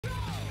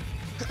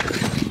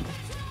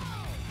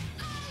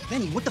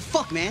Benny, what the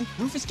fuck, man?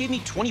 Rufus gave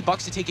me 20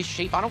 bucks to take his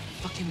shape. I don't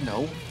fucking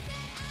know.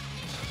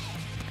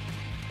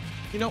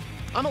 You know,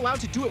 I'm allowed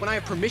to do it when I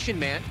have permission,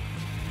 man.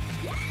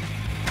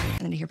 And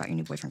then to hear about your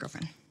new boyfriend,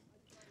 girlfriend.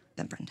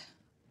 Then friend.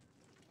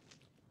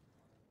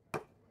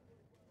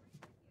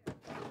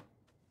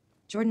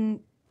 Jordan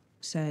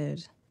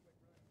said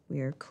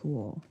we're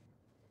cool.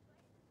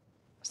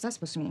 What's that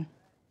supposed to mean?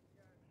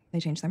 They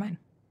changed their mind.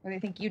 Or they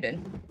think you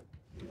did.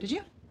 Did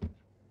you?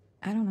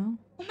 I don't know.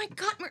 Oh my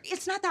God,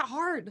 it's not that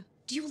hard.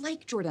 Do you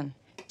like Jordan?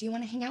 Do you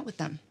want to hang out with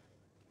them?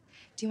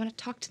 Do you want to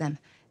talk to them?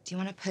 Do you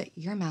want to put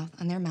your mouth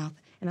on their mouth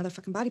and other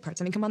fucking body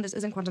parts? I mean, come on, this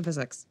isn't quantum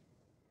physics.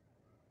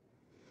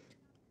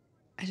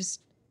 I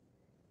just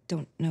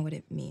don't know what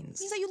it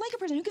means. It means that you like a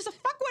person. Who gives a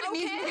fuck what it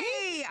means?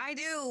 Okay, I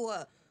do.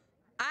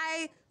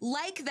 I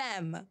like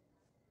them.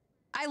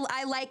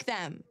 I like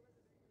them.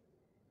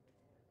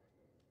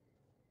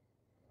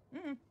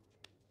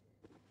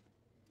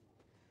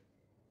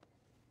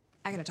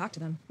 I gotta talk to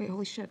them. Wait,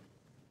 holy shit.